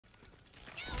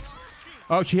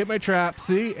Oh, she hit my trap.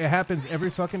 See? It happens every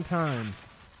fucking time.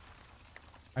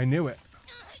 I knew it.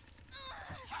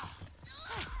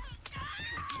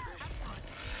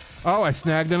 Oh, I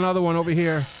snagged another one over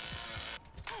here.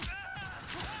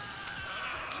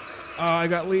 Oh, I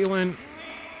got Leland.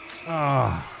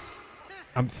 Oh,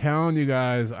 I'm telling you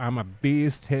guys, I'm a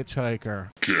beast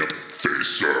hitchhiker.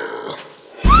 Campfacer.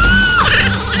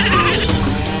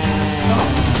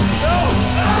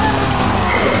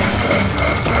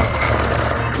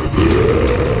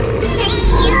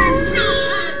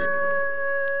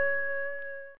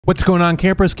 What's going on,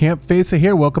 campers? Campfacer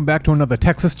here. Welcome back to another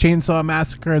Texas Chainsaw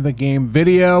Massacre the game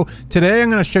video. Today I'm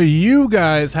going to show you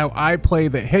guys how I play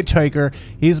the hitchhiker.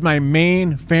 He's my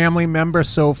main family member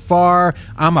so far.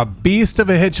 I'm a beast of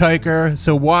a hitchhiker,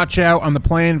 so watch out on the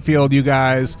playing field, you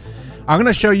guys. I'm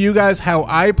going to show you guys how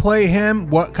I play him,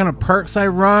 what kind of perks I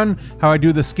run, how I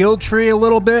do the skill tree a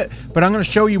little bit, but I'm going to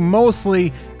show you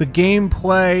mostly the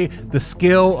gameplay, the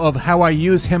skill of how I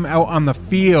use him out on the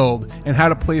field and how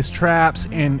to place traps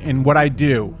and what I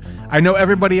do. I know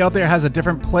everybody out there has a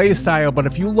different play style, but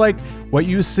if you like what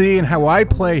you see and how I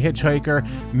play hitchhiker,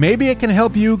 maybe it can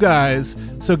help you guys.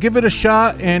 So give it a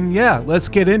shot and yeah, let's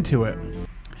get into it.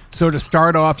 So to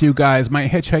start off, you guys, my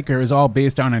hitchhiker is all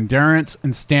based on endurance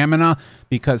and stamina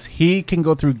because he can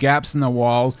go through gaps in the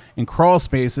walls and crawl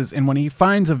spaces, and when he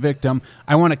finds a victim,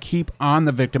 I want to keep on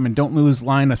the victim and don't lose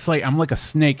line of sight. I'm like a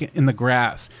snake in the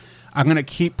grass. I'm going to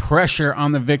keep pressure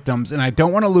on the victims, and I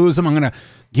don't want to lose them. I'm going to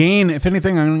gain, if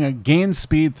anything, I'm going to gain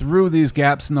speed through these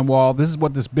gaps in the wall. This is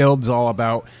what this build is all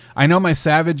about. I know my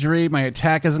savagery, my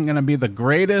attack isn't going to be the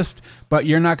greatest, but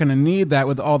you're not going to need that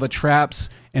with all the traps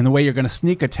and the way you're going to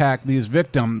sneak attack these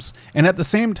victims. And at the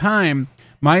same time,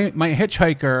 my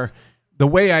hitchhiker, the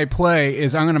way I play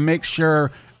is I'm going to make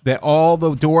sure that all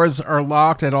the doors are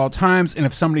locked at all times, and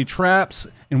if somebody traps,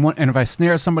 and if I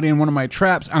snare somebody in one of my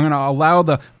traps, I'm going to allow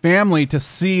the family to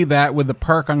see that with the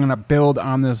perk I'm going to build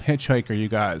on this hitchhiker, you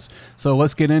guys. So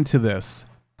let's get into this.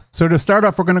 So to start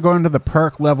off, we're going to go into the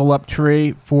perk level up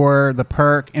tree for the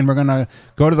perk, and we're going to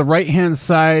go to the right hand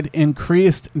side,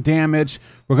 increased damage.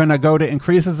 We're going to go to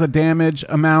increases the damage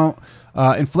amount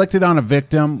inflicted on a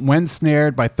victim when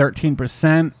snared by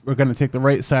 13%. We're going to take the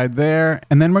right side there,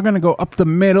 and then we're going to go up the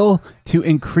middle to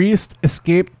increased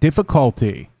escape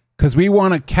difficulty, because we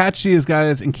want to catch these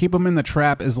guys and keep them in the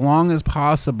trap as long as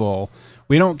possible.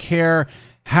 We don't care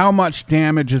how much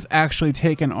damage is actually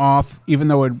taken off, even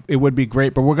though it would be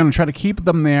great, but we're going to try to keep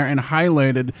them there and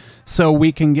highlighted so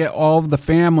we can get all of the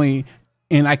family,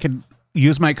 and I could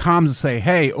use my comms to say,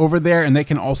 hey, over there, and they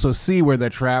can also see where they're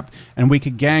trapped, and we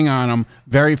could gang on them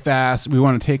very fast. We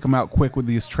want to take them out quick with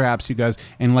these traps, you guys,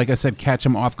 and like I said, catch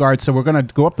them off guard. So we're going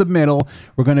to go up the middle.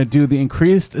 We're going to do the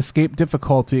increased escape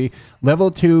difficulty.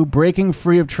 Level 2, breaking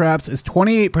free of traps is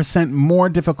 28% more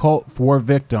difficult for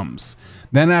victims.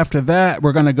 Then after that,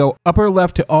 we're going to go upper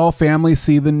left to all families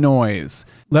see the noise.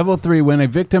 Level 3, when a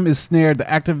victim is snared, the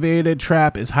activated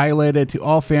trap is highlighted to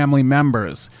all family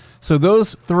members. So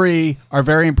those three are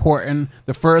very important.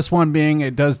 The first one being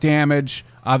it does damage,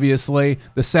 obviously.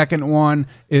 The second one,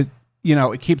 it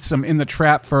keeps them in the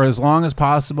trap for as long as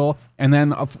possible. And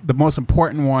then the most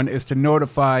important one is to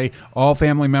notify all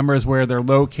family members where they're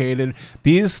located.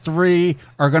 These three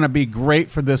are going to be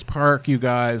great for this perk, you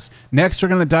guys. Next, we're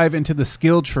going to dive into the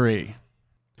skill tree.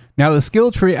 Now, the skill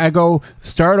tree, I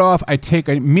take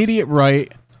an immediate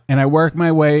right, and I work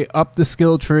my way up the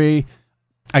skill tree.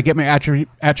 I get my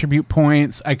attribute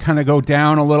points. I kind of go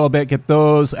down a little bit, get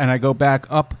those, and I go back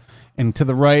up and to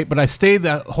the right. But I stay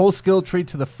the whole skill tree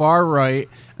to the far right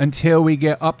until we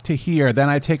get up to here. Then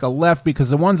I take a left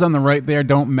because the ones on the right there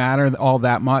don't matter all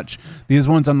that much. These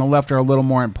ones on the left are a little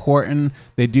more important.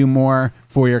 They do more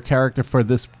for your character for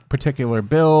this particular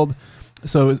build.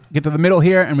 So get to the middle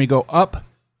here, and we go up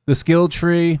the skill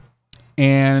tree,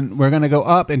 and we're going to go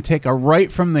up and take a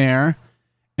right from there.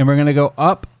 And we're going to go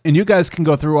up, and you guys can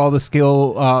go through all the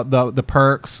skill, the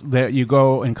perks that you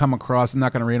go and come across. I'm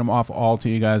not going to read them off all to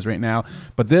you guys right now.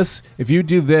 But this, if you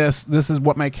do this, this is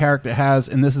what my character has,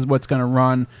 and this is what's going to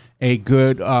run a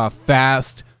good,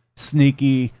 fast,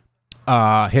 sneaky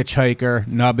hitchhiker,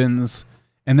 nubbins.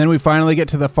 And then we finally get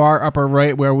to the far upper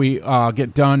right where we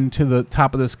get done to the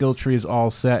top of the skill tree is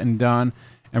all set and done.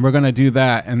 And we're going to do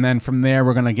that. And then from there,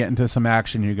 we're going to get into some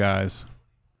action, you guys.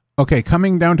 Okay,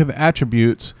 coming down to the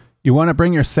attributes, you want to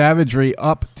bring your savagery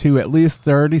up to at least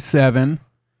 37.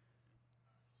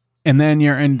 And then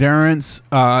your endurance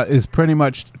is pretty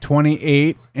much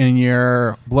 28, and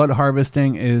your blood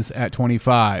harvesting is at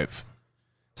 25.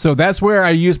 So that's where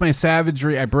I use my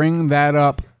savagery. I bring that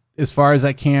up as far as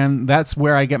I can. That's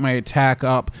where I get my attack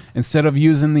up. Instead of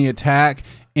using the attack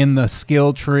in the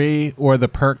skill tree or the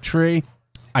perk tree.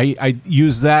 I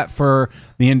use that for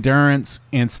the endurance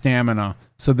and stamina.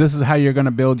 So this is how you're going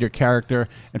to build your character.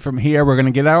 And from here, we're going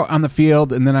to get out on the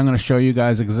field, and then I'm going to show you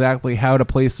guys exactly how to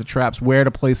place the traps, where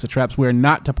to place the traps, where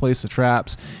not to place the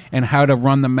traps, and how to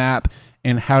run the map,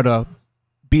 and how to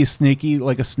be sneaky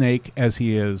like a snake as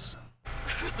he is.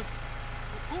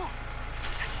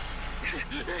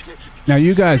 Now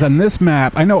you guys, on this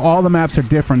map, I know all the maps are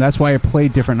different. That's why I play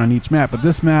different on each map. But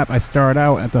this map, I start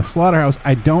out at the slaughterhouse.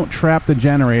 I don't trap the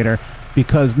generator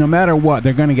because no matter what,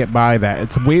 they're going to get by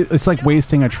that. It's like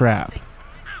wasting a trap.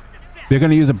 They're going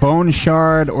to use a bone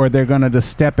shard, or they're going to just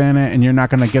step in it, and you're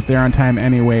not going to get there on time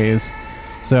anyways.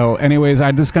 So anyways,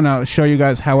 I'm just going to show you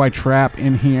guys how I trap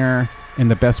in here and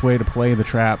the best way to play the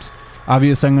traps.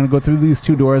 Obviously, I'm going to go through these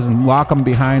two doors and lock them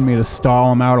behind me to stall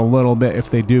them out a little bit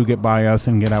if they do get by us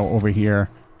and get out over here.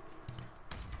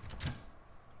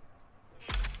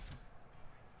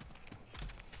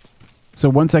 So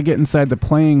once I get inside the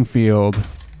playing field,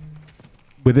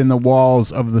 within the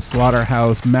walls of the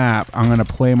slaughterhouse map, I'm going to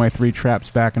play my 3 traps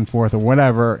back and forth or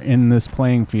whatever in this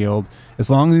playing field. As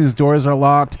long as these doors are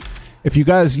locked. If you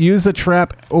guys use a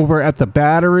trap over at the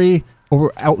battery,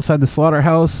 over outside the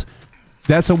slaughterhouse,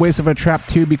 that's a waste of a trap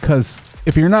too, because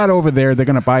if you're not over there, they're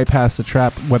going to bypass the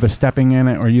trap, whether stepping in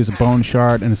it or use a bone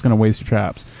shard, and it's going to waste your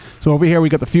traps. So over here we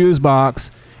got the fuse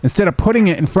box. Instead of putting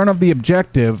it in front of the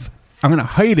objective, I'm going to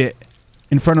hide it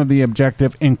in front of the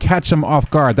objective and catch them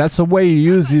off guard. That's the way you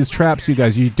use these traps, you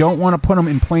guys. You don't want to put them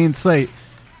in plain sight.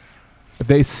 If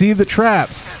they see the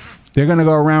traps, they're going to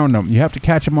go around them. You have to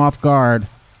catch them off guard.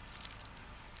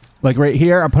 Like right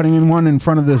here, I'm putting in one in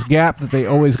front of this gap that they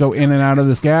always go in and out of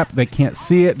this gap. They can't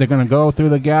see it. They're going to go through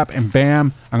the gap, and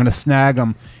bam, I'm going to snag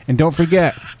them. And don't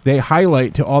forget, they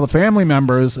highlight to all the family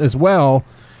members as well,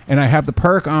 and I have the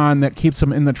perk on that keeps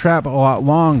them in the trap a lot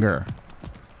longer.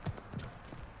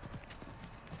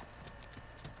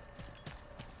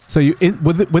 So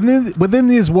within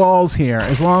these walls here,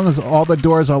 as long as all the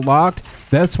doors are locked,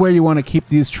 that's where you want to keep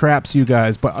these traps, you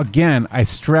guys. But again, I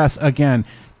stress again,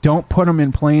 don't put them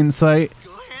in plain sight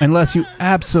unless you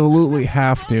absolutely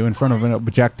have to in front of an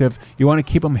objective. You want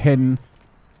to keep them hidden,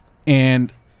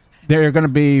 and they're going to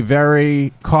be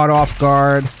very caught off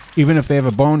guard. Even if they have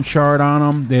a bone shard on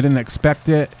them, they didn't expect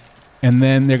it, and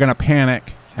then they're going to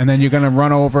panic, and then you're going to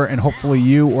run over, and hopefully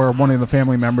you or one of the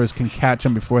family members can catch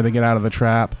them before they get out of the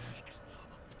trap.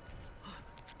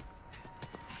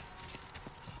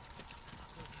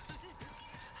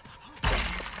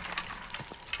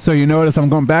 So you notice I'm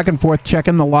going back and forth,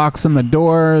 checking the locks and the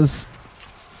doors,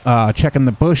 checking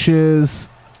the bushes.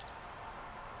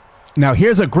 Now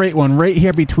here's a great one right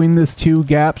here between these two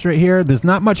gaps right here. There's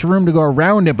not much room to go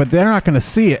around it, but they're not going to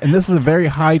see it. And this is a very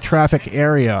high traffic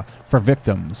area for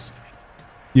victims.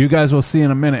 You guys will see in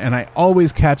a minute, and I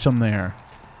always catch them there.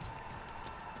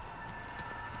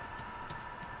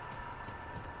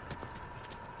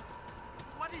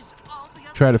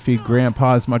 Try to feed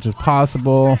Grandpa as much as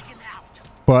possible.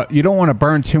 But you don't want to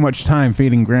burn too much time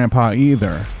feeding Grandpa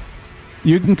either.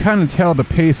 You can kind of tell the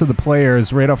pace of the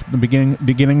players right off the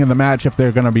beginning of the match if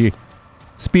they're going to be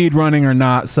speed running or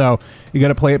not. So you got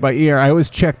to play it by ear. I always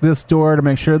check this door to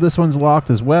make sure this one's locked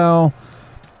as well.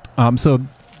 So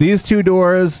these two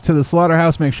doors to the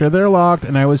slaughterhouse, make sure they're locked.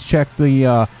 And I always check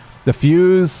the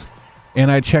fuse, and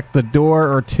I check the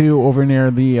door or two over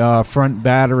near the front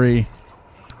battery,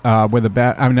 where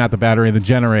not the battery, the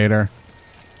generator.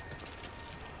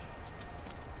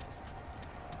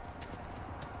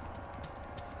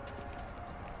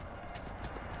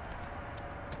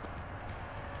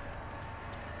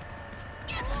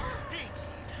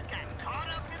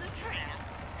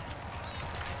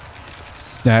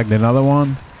 Snagged another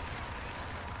one.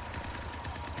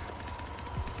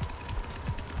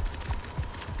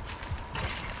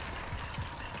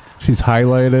 She's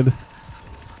highlighted.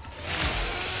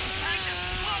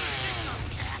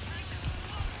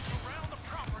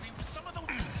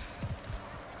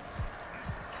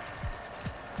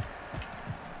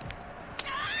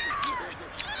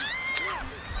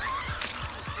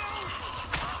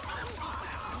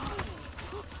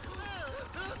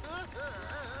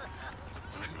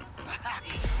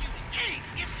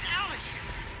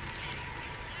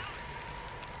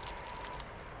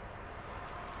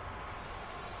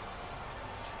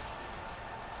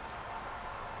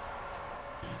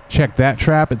 Check that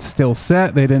trap, it's still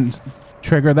set. They didn't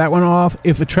trigger that one off.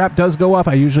 If a trap does go off,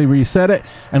 I usually reset it.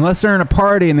 Unless they're in a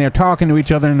party and they're talking to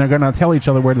each other and they're going to tell each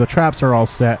other where the traps are all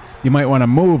set, you might want to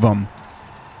move them.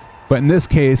 But in this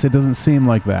case, it doesn't seem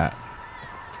like that.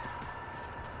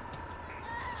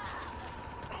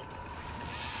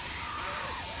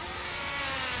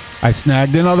 I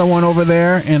snagged another one over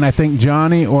there, and I think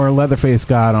Johnny or Leatherface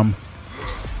got him.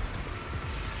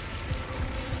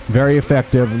 Very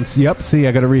effective. Yep, see,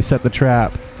 I got to reset the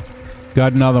trap.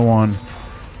 Got another one.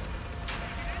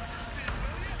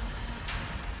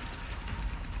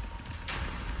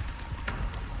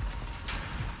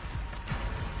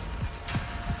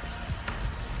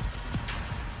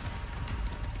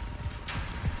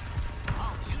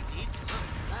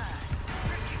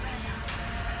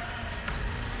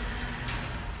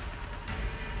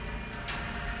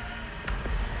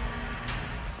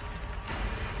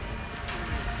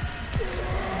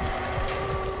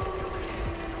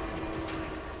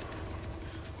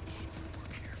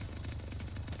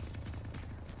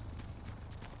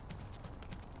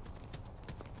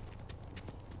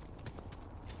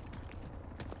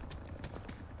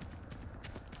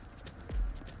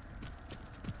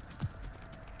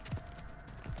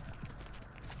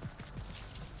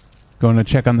 Going to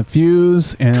check on the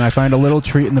fuse, and I find a little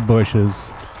treat in the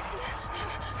bushes.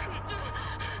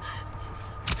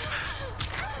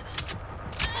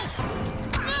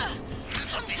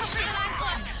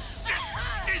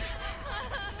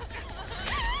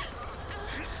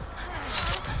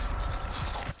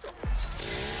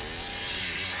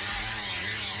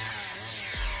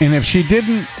 And if she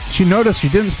didn't, she noticed she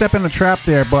didn't step in a trap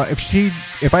there, but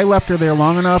if I left her there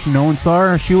long enough, no one saw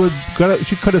her, she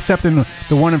could have stepped in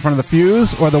the one in front of the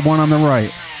fuse or the one on the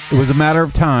right. It was a matter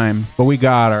of time, but we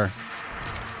got her.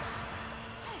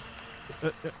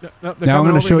 Now I'm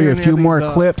going to show you a few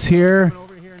more clips here.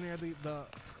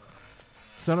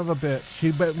 Son of a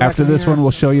bitch. After this one, we'll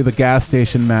show you the gas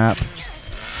station map.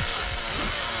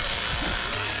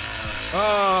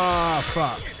 Oh,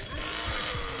 fuck.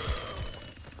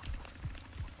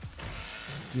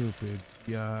 Stupid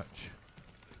biatch.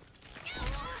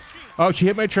 Oh, she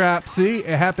hit my trap. See?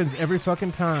 It happens every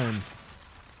fucking time.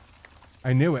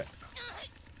 I knew it.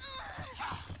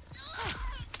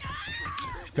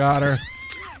 Got her.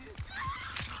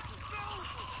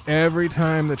 Every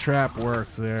time the trap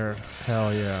works there.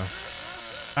 Hell yeah.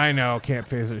 I know. Can't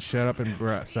face it. Shut up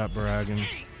and stop bragging.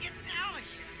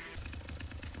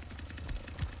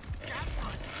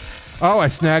 Oh, I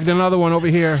snagged another one over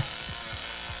here.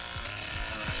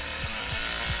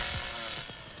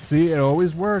 See, it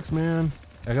always works, man.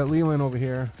 I got Leland over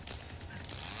here.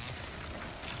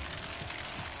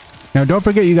 Now, don't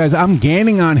forget, you guys, I'm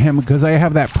gaining on him because I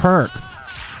have that perk.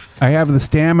 I have the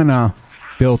stamina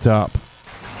built up.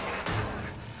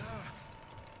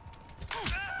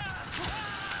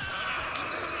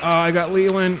 Oh, I got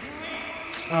Leland.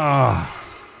 Oh.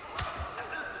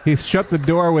 He's shut the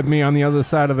door with me on the other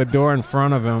side of the door in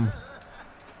front of him.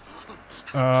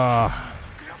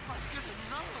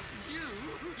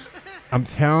 I'm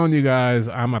telling you guys,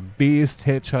 I'm a beast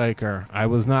hitchhiker. I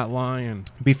was not lying.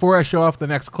 Before I show off the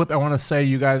next clip, I want to say,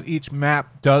 you guys, each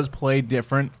map does play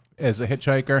different as a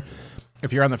hitchhiker.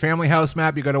 If you're on the family house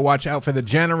map, you got to watch out for the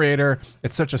generator.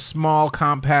 It's such a small,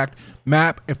 compact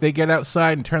map. If they get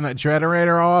outside and turn that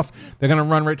generator off, they're going to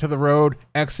run right to the road,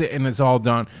 exit, and it's all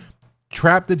done.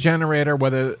 Trap the generator,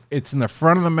 whether it's in the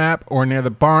front of the map or near the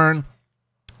barn.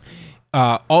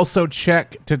 Also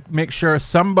check to make sure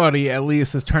somebody at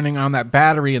least is turning on that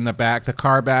battery in the back, the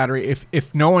car battery.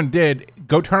 If no one did,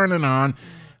 go turn it on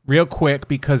real quick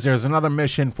because there's another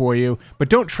mission for you. But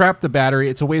don't trap the battery.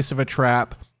 It's a waste of a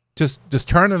trap. Just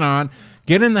turn it on,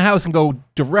 get in the house and go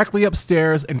directly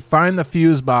upstairs and find the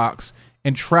fuse box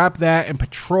and trap that and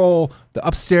patrol the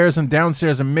upstairs and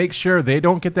downstairs and make sure they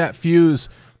don't get that fuse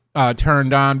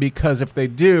turned on, because if they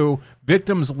do,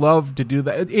 victims love to do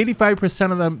that.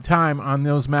 85% of the time on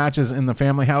those matches in the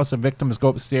family house, the victims go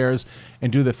upstairs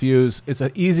and do the fuse. It's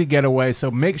an easy getaway,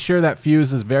 so make sure that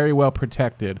fuse is very well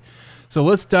protected. So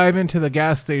let's dive into the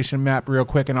gas station map real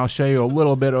quick, and I'll show you a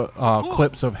little bit of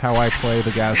clips of how I play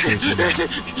the gas station map.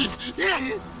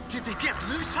 Did they get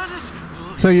loose on us?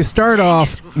 So you start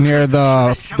off near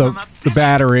the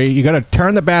battery. You got to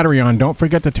turn the battery on. Don't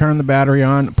forget to turn the battery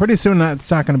on. Pretty soon that's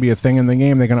not going to be a thing in the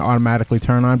game. They're going to automatically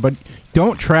turn on. But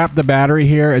don't trap the battery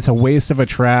here. It's a waste of a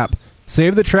trap.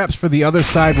 Save the traps for the other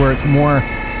side where it's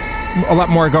a lot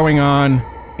more going on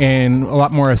and a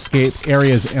lot more escape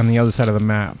areas on the other side of the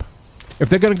map. If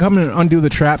they're going to come and undo the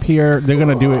trap here, they're going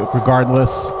to do it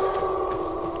regardless.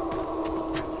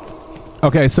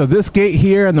 Okay, so this gate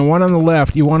here and the one on the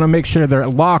left, you want to make sure they're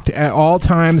locked at all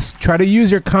times. Try to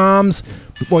use your comms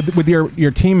with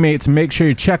your teammates. Make sure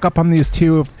you check up on these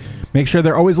two. Make sure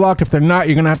they're always locked. If they're not,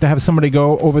 you're going to have somebody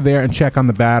go over there and check on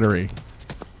the battery.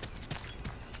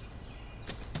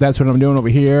 That's what I'm doing over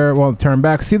here. Well, turn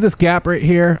back. See this gap right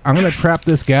here? I'm going to trap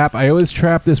this gap. I always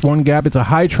trap this one gap. It's a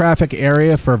high traffic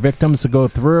area for victims to go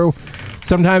through.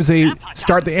 Sometimes they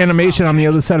start the animation on the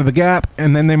other side of the gap,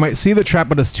 and then they might see the trap,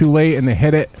 but it's too late, and they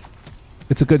hit it.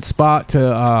 It's a good spot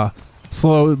to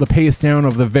slow the pace down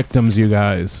of the victims, you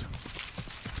guys.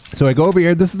 So I go over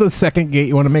here. This is the second gate.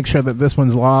 You want to make sure that this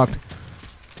one's locked.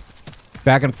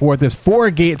 Back and forth. There's 4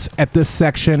 gates at this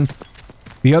section.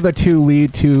 The other 2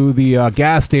 lead to the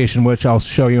gas station, which I'll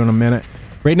show you in a minute.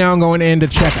 Right now I'm going in to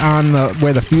check on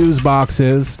where the fuse box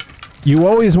is. You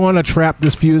always want to trap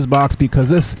this fuse box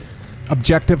because this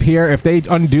objective here, if they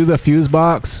undo the fuse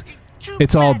box,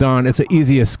 it's all done. It's an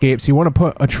easy escape. So you want to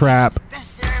put a trap.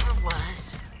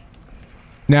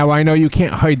 Now I know you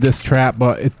can't hide this trap,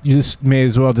 but you just may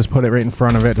as well just put it right in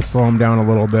front of it to slow them down a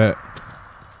little bit.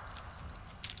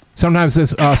 Sometimes this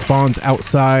spawns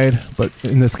outside, but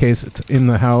in this case, it's in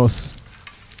the house.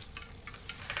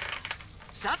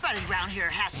 Somebody around here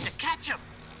has to catch him.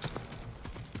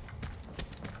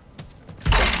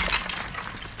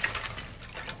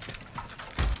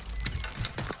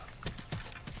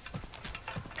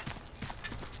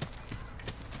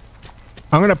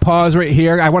 I'm going to pause right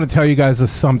here. I want to tell you guys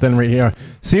something right here.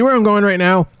 See where I'm going right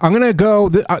now? I'm going to go...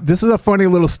 this is a funny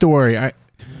little story.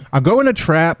 I'll go in a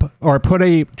trap or put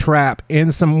a trap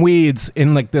in some weeds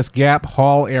in like this gap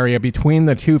hall area between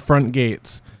the 2 front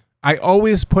gates. I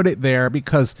always put it there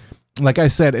because, like I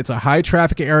said, it's a high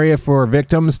traffic area for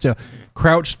victims to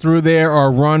crouch through there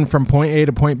or run from point A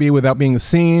to point B without being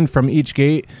seen from each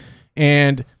gate.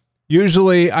 And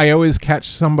usually I always catch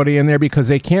somebody in there because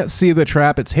they can't see the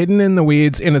trap. It's hidden in the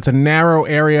weeds and it's a narrow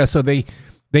area, so they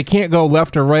can't go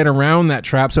left or right around that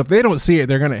trap. So if they don't see it,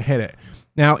 they're going to hit it.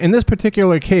 Now, in this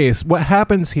particular case, what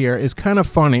happens here is kind of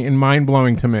funny and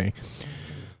mind-blowing to me.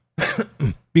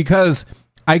 Because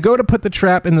I go to put the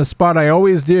trap in the spot I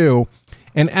always do,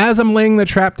 and as I'm laying the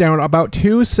trap down, about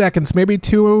 2 seconds, maybe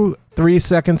 2-3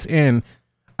 seconds in,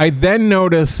 I then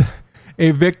notice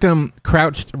a victim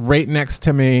crouched right next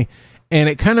to me, and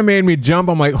it kind of made me jump.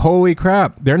 I'm like, holy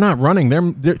crap, they're not running.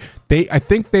 I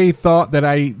think they thought that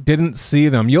I didn't see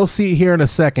them. You'll see here in a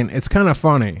second. It's kind of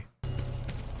funny.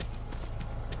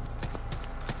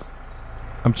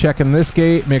 I'm checking this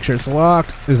gate, make sure it's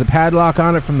locked. There's a padlock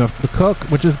on it from the cook,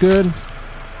 which is good.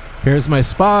 Here's my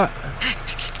spot.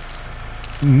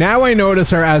 Now I notice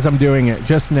her as I'm doing it,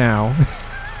 just now.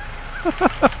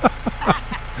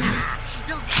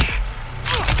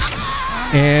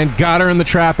 And got her in the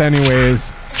trap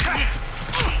anyways.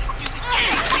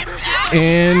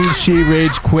 And she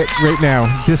rage quit right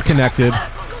now. Disconnected.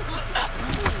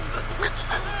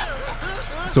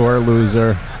 Sore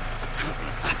loser.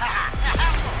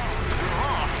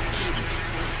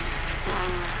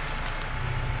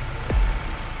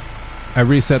 I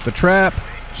reset the trap.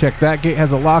 Check that gate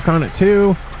has a lock on it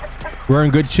too. We're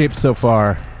in good shape so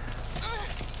far.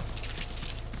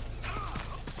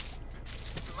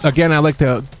 Again, I like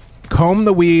to comb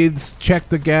the weeds, check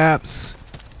the gaps,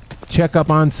 check up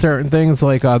on certain things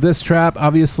like this trap.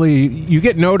 Obviously, you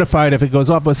get notified if it goes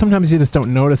off, but sometimes you just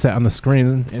don't notice it on the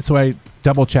screen. And so I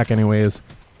double check anyways.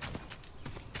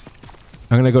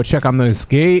 I'm going to go check on this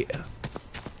gate.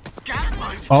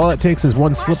 All it takes is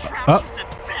one slip up.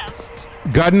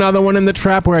 Got another one in the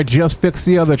trap where I just fixed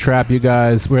the other trap, you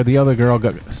guys, where the other girl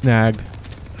got snagged.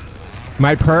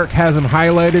 My perk has them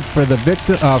highlighted for the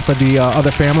victim, for the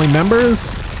other family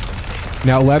members.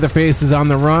 Now Leatherface is on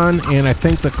the run, and I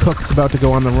think the cook's about to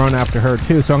go on the run after her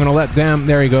too. So I'm gonna let them.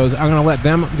 There he goes. I'm gonna let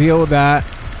them deal with that.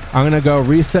 I'm gonna go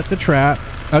reset the trap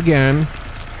again,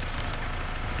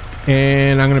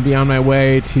 and I'm gonna be on my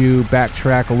way to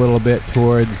backtrack a little bit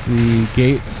towards the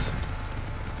gates.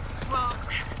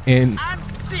 And I'm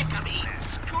sick of eating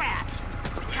scraps.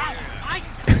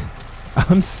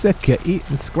 I'm sick of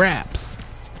eating scraps.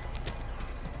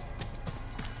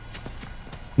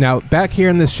 Now, back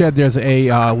here in this shed, there's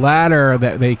a ladder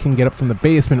that they can get up from the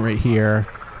basement right here.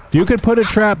 You could put a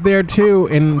trap there too.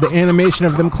 In the animation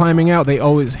of them climbing out, they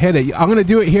always hit it. I'm going to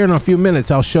do it here in a few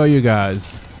minutes. I'll show you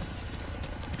guys.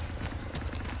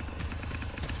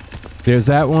 There's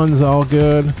that one's all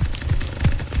good.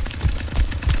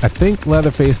 I think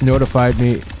Leatherface notified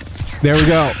me. There we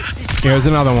go. Here's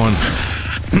another one.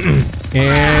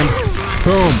 And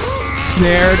boom.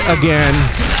 Snared again.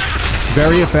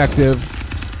 Very effective.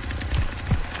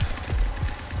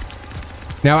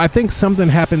 Now, I think something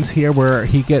happens here where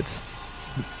he gets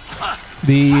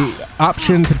the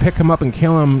option to pick him up and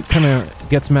kill him kind of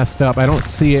gets messed up. I don't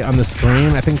see it on the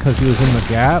screen. I think because he was in the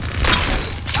gap.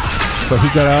 But he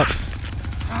got up.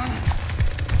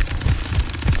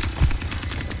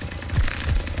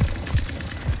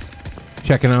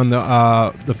 Checking on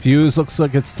the fuse. Looks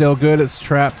like it's still good. It's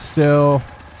trapped still.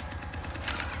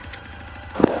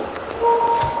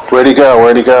 Where'd he go?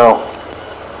 Where'd he go?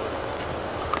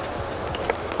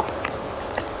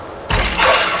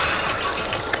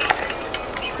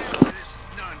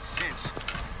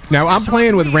 Now I'm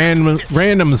playing with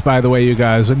randoms, by the way, you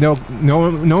guys. But no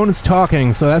one's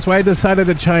talking, so that's why I decided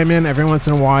to chime in every once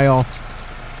in a while.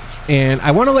 And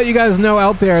I want to let you guys know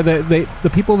out there that the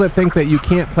people that think that you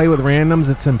can't play with randoms,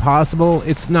 it's impossible.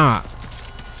 It's not.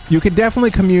 You could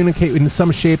definitely communicate in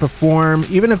some shape or form,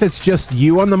 even if it's just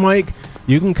you on the mic.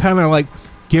 You can kind of like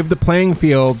give the playing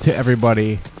field to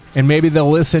everybody, and maybe they'll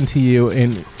listen to you.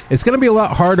 And it's going to be a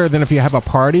lot harder than if you have a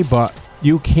party, but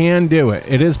you can do it.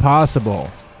 It is possible.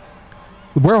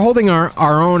 We're holding our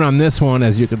own on this one,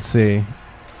 as you can see.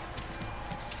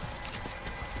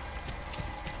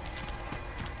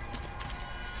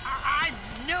 I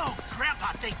know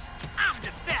Grandpa thinks I'm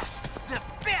the best. The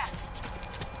best.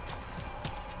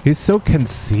 He's so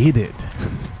conceited.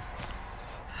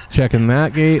 Checking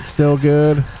that gate, still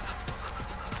good.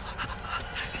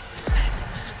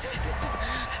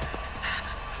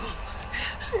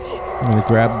 I'm gonna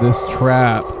grab this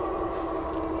trap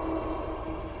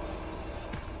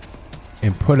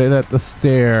and put it at the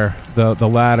stair, the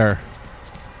ladder.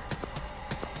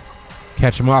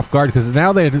 Catch them off guard, because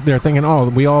now they're thinking, oh,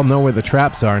 we all know where the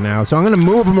traps are now. So I'm gonna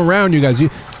move them around, you guys. The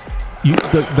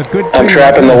good thing I'm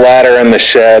trapping the ladder in the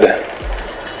shed.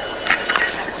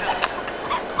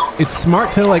 It's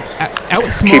smart to like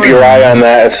outsmart. Keep your eye on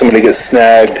that if somebody gets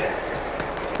snagged.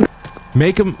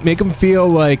 Make them feel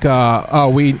like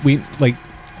we like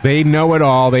they know it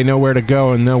all. They know where to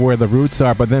go and know where the routes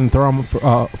are. But then throw them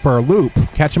for a loop.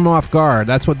 Catch them off guard.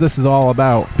 That's what this is all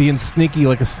about. Being sneaky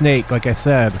like a snake, like I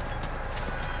said.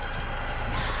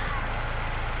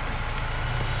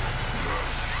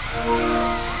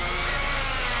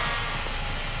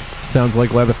 Sounds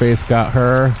like Leatherface got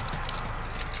her.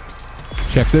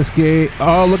 Check this gate.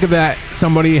 Oh, look at that.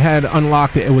 Somebody had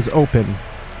unlocked it. It was open.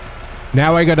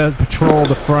 Now I gotta patrol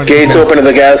the front. Gates open to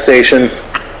the gas station.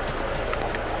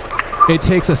 It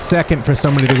takes a second for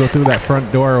somebody to go through that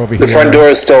front door over here. The front door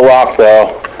is still locked,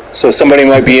 though. So somebody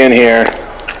might be in here.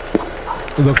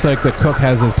 It looks like the cook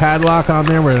has his padlock on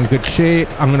there. We're in good shape.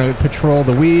 I'm gonna patrol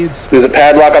the weeds. There's a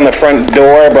padlock on the front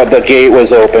door, but the gate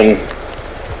was open.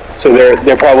 So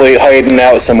they're probably hiding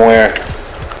out somewhere.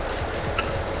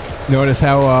 Notice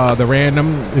how the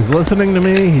random is listening to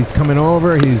me. He's coming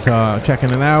over. He's checking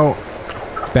it out,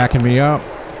 backing me up.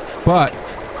 But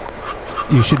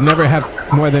you should never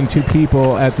have more than 2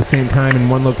 people at the same time in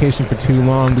one location for too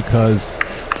long, because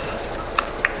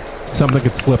something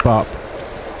could slip up.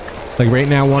 Like right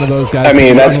now, one of those guys. I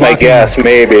mean, that's my guess.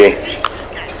 Maybe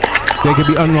they could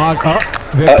be unlocked.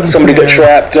 Somebody got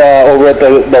trapped over at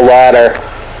the ladder.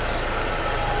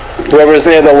 Whoever's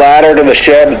near the ladder to the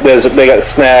shed, they got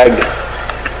snagged.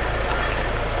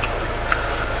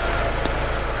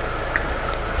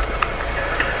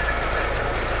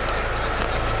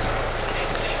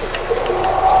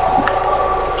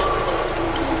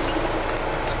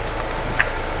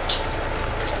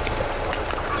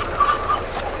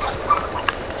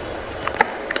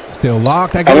 Still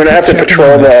locked. I'm gonna have to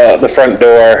patrol the front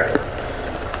door.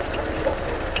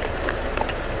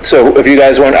 So if you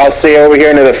guys want, I'll stay over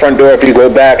here near the front door if you go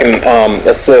back and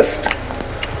assist.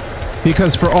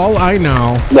 Because for all I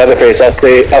know, Leatherface, I'll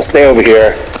stay over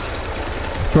here.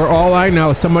 For all I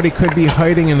know, somebody could be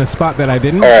hiding in a spot that I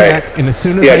didn't check, and as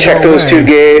soon as check those 2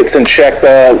 gates and check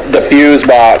the fuse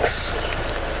box.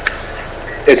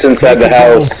 It's inside the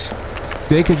house.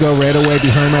 They could go right away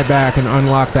behind my back and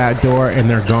unlock that door, and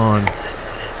they're gone.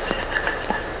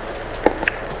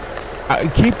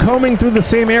 Keep combing through the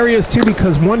same areas too,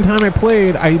 because one time I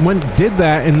played, I went and did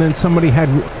that, and then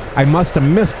I must have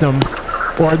missed them,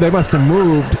 or they must have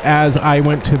moved as I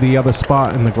went to the other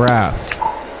spot in the grass.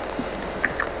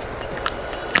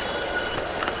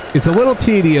 It's a little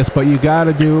tedious, but you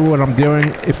gotta do what I'm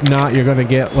doing. If not, you're gonna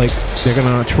get they're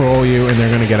gonna troll you and they're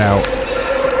gonna get out.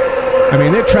 I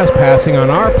mean, they're trespassing on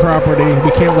our property.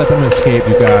 We can't let them escape,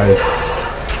 you guys.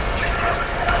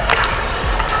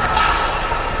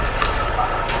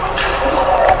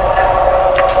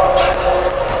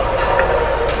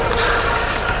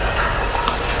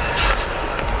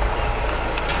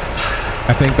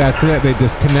 I think that's it. They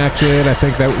disconnected. I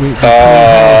think that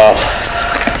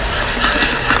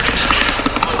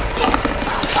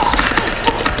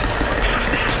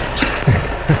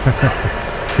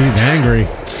he's angry.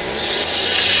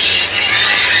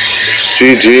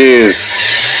 GG's.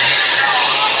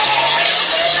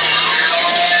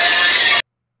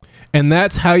 And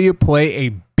that's how you play a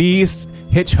beast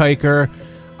hitchhiker.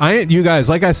 You guys,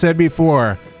 like I said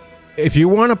before, if you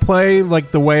want to play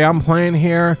like the way I'm playing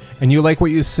here and you like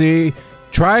what you see,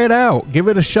 try it out. Give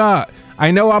it a shot.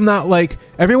 I know I'm not like...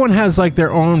 Everyone has like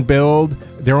their own build,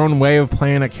 their own way of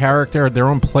playing a character, their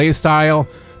own play style.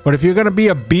 But if you're going to be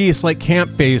a beast like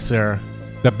Campfacer,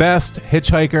 the best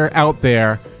hitchhiker out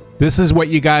there, this is what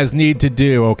you guys need to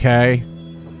do, okay?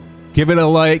 Give it a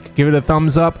like, give it a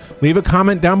thumbs up, leave a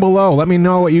comment down below. Let me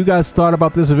know what you guys thought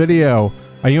about this video.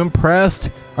 Are you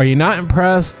impressed? Are you not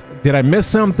impressed? Did I miss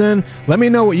something? Let me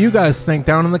know what you guys think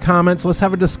down in the comments. Let's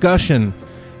have a discussion.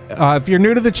 If you're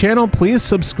new to the channel, please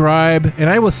subscribe, and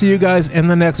I will see you guys in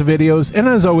the next videos. And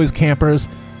as always, campers,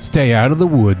 stay out of the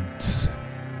woods.